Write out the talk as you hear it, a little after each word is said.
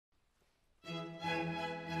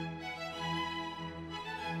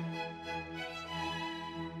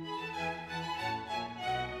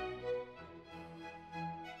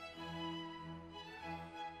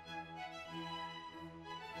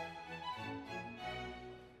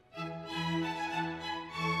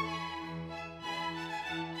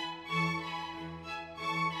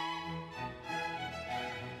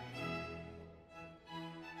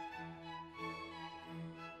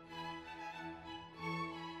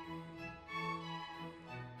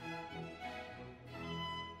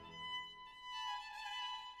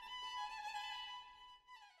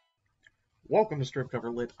Welcome to Strip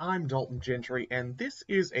Cover Lit. I'm Dalton Gentry, and this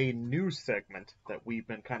is a new segment that we've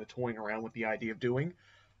been kind of toying around with the idea of doing.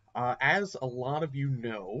 As a lot of you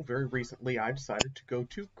know, very recently I decided to go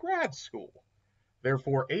to grad school.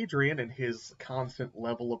 Therefore, Adrian, and his constant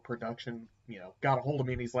level of production, got a hold of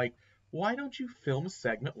me and he's like, why don't you film a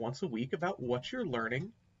segment once a week about what you're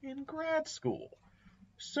learning in grad school?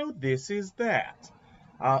 So this is that.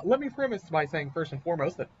 Let me premise by saying first and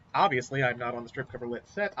foremost that obviously I'm not on the Strip Cover Lit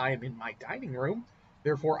set. I am in my dining room.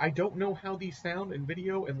 Therefore, I don't know how the sound and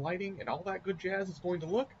video and lighting and all that good jazz is going to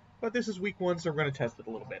look, but this is week one, so we're going to test it a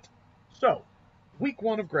little bit. So, week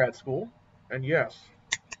one of grad school, and yes,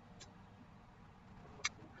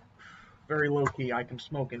 very low-key, I can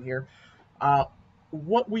smoke in here.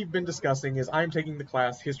 What we've been discussing is I'm taking the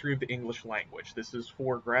class History of the English Language. This is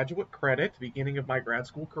for graduate credit, beginning of my grad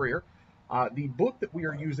school career. The book that we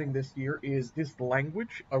are using this year is This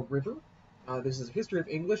Language, a River. This is History of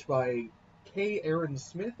English by K. Aaron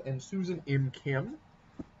Smith and Susan M. Kim.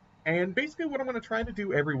 And basically what I'm going to try to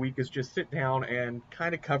do every week is just sit down and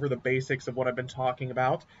kind of cover the basics of what I've been talking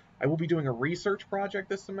about. I will be doing a research project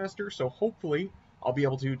this semester, so hopefully I'll be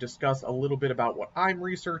able to discuss a little bit about what I'm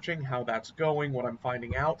researching, how that's going, what I'm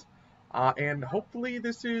finding out. And hopefully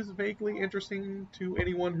this is vaguely interesting to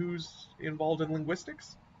anyone who's involved in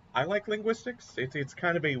linguistics. I like linguistics. It's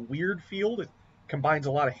kind of a weird field. It combines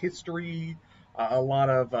a lot of history, a lot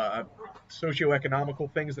of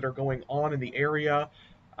socioeconomical things that are going on in the area.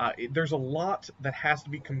 There's a lot that has to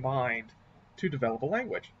be combined to develop a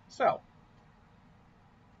language. So,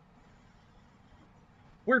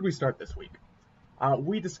 where'd we start this week?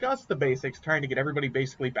 We discussed the basics, trying to get everybody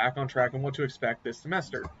basically back on track on what to expect this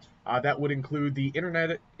semester. That would include the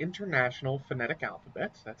International Phonetic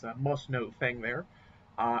Alphabet. That's a must-know thing there.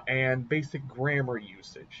 And basic grammar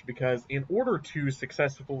usage, because in order to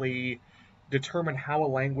successfully determine how a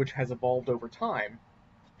language has evolved over time,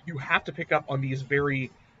 you have to pick up on these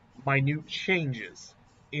very minute changes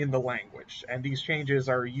in the language. And these changes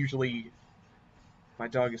are usually... My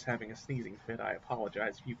dog is having a sneezing fit. I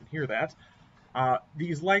apologize if you can hear that.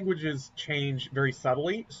 These languages change very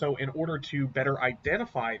subtly, so in order to better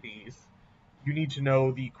identify these, you need to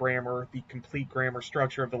know the grammar, the complete grammar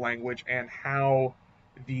structure of the language, and how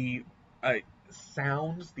the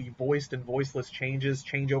sounds, the voiced and voiceless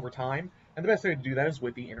change over time. And the best way to do that is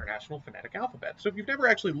with the International Phonetic Alphabet. So if you've never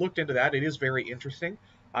actually looked into that, it is very interesting.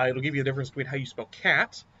 It'll give you a difference between how you spell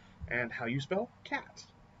cat and how you spell cat,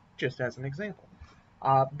 just as an example.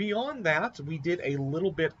 Beyond that, we did a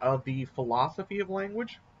little bit of the philosophy of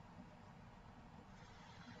language.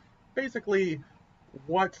 Basically,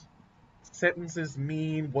 what sentences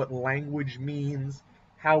mean, what language means,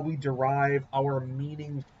 how we derive our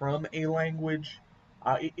meaning from a language.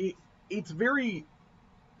 It's very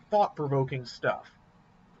thought-provoking stuff.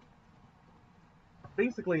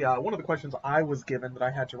 Basically, one of the questions I was given that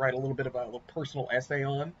I had to write a little bit of a little personal essay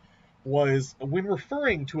on was, when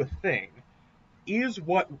referring to a thing, is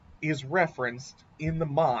what is referenced in the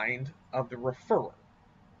mind of the referrer.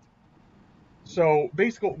 So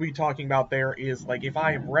basically what we're talking about there is, like, if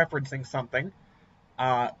I am referencing something,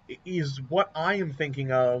 is what I am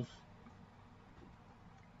thinking of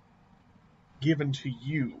given to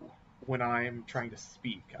you when I'm trying to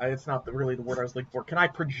speak? It's not really the word I was looking for. Can I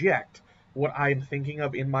project what I'm thinking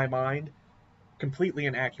of in my mind completely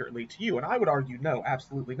and accurately to you? And I would argue, no,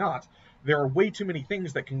 absolutely not. There are way too many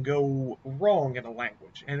things that can go wrong in a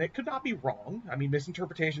language, and it could not be wrong. I mean,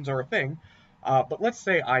 misinterpretations are a thing, but let's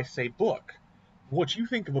say I say book. What you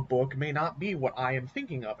think of a book may not be what I am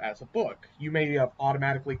thinking of as a book. You may have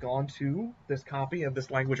automatically gone to this copy of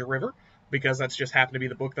This Language, a River, because that's just happened to be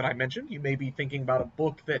the book that I mentioned. You may be thinking about a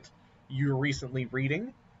book that you're recently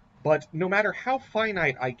reading, but no matter how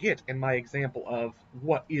finite I get in my example of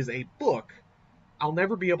what is a book, I'll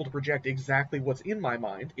never be able to project exactly what's in my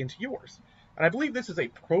mind into yours. And I believe this is a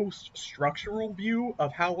post-structural view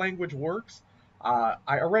of how language works.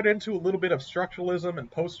 I read into a little bit of structuralism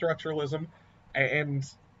and post-structuralism, and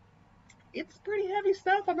it's pretty heavy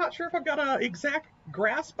stuff. I'm not sure if I've got an exact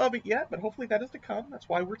grasp of it yet, but hopefully that is to come. That's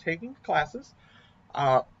why we're taking classes.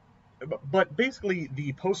 But basically,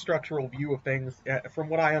 the post-structural view of things, from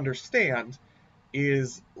what I understand,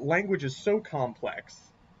 is language is so complex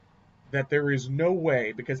that there is no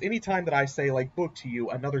way, because anytime that I say, like, book to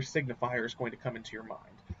you, another signifier is going to come into your mind.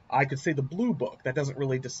 I could say the blue book. That doesn't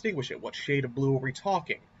really distinguish it. What shade of blue are we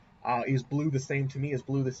talking? Is blue the same to me? Is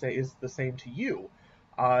blue is the same to you?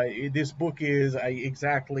 This book is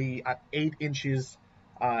exactly 8 inches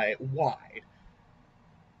wide.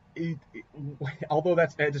 Although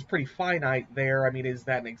that is pretty finite there, I mean, is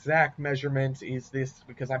that an exact measurement? Is this,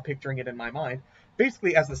 because I'm picturing it in my mind,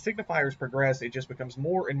 basically, as the signifiers progress, it just becomes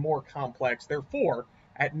more and more complex. Therefore,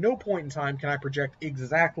 at no point in time can I project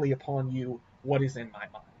exactly upon you what is in my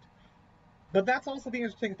mind. But that's also the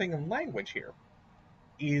interesting thing in language here,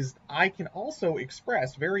 is I can also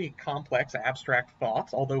express very complex, abstract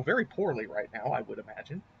thoughts, although very poorly right now, I would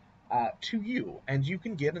imagine, to you, and you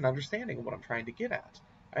can get an understanding of what I'm trying to get at.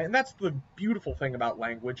 And that's the beautiful thing about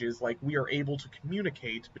language, is like we are able to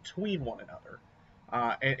communicate between one another,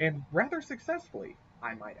 and rather successfully,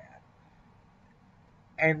 I might add.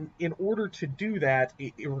 And in order to do that,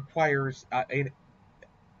 it requires an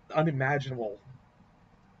unimaginable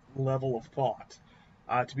level of thought,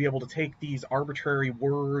 to be able to take these arbitrary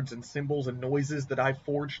words and symbols and noises that I've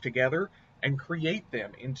forged together and create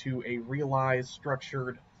them into a realized,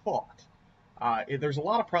 structured thought. There's a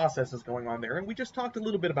lot of processes going on there, and we just talked a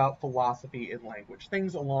little bit about philosophy in language,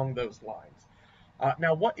 things along those lines.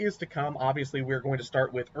 Now, what is to come? Obviously, we're going to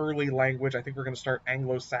start with early language. I think we're going to start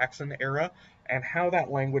Anglo-Saxon era, and how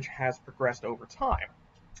that language has progressed over time.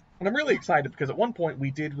 And I'm really excited because at one point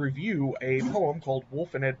we did review a poem called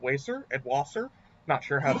Wolf and Edwasser. Not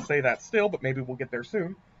sure how to say that still, but maybe we'll get there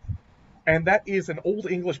soon. And that is an Old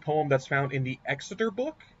English poem that's found in the Exeter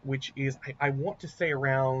book, which is, I want to say,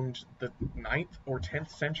 around the 9th or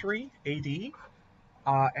 10th century AD.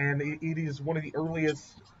 And it is one of the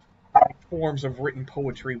earliest forms of written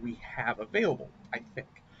poetry we have available, I think.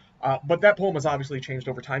 But that poem has obviously changed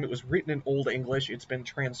over time. It was written in Old English. It's been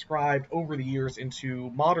transcribed over the years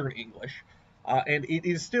into modern English. And it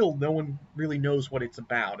is still, no one really knows what it's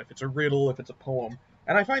about, if it's a riddle, if it's a poem.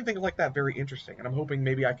 And I find things like that very interesting, and I'm hoping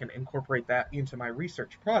maybe I can incorporate that into my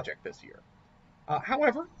research project this year.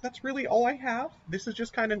 However, that's really all I have. This is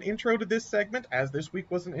just kind of an intro to this segment, as this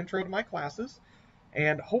week was an intro to my classes.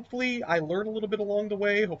 And hopefully I learn a little bit along the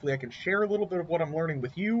way. Hopefully I can share a little bit of what I'm learning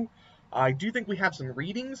with you. I do think we have some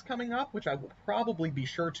readings coming up, which I will probably be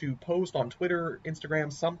sure to post on Twitter,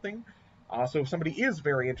 Instagram, something. So if somebody is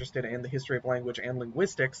very interested in the history of language and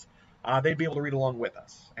linguistics, they'd be able to read along with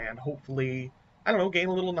us. And hopefully, I don't know, gain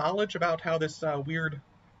a little knowledge about how this weird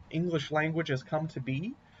English language has come to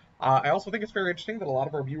be. I also think it's very interesting that a lot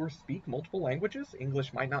of our viewers speak multiple languages.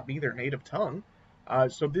 English might not be their native tongue.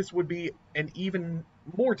 So this would be an even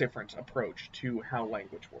more different approach to how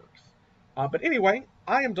language works. But anyway,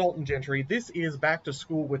 I am Dalton Gentry. This is Back to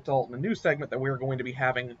School with Dalton, a new segment that we're going to be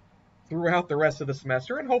having throughout the rest of the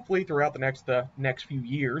semester, and hopefully throughout the next few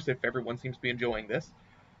years, if everyone seems to be enjoying this.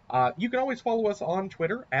 You can always follow us on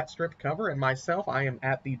Twitter, @StrippedCover, and myself, I am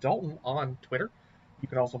 @TheDalton on Twitter. You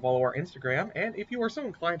can also follow our Instagram, and if you are so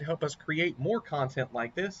inclined to help us create more content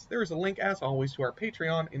like this, there is a link, as always, to our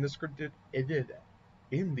Patreon in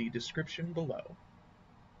the description below.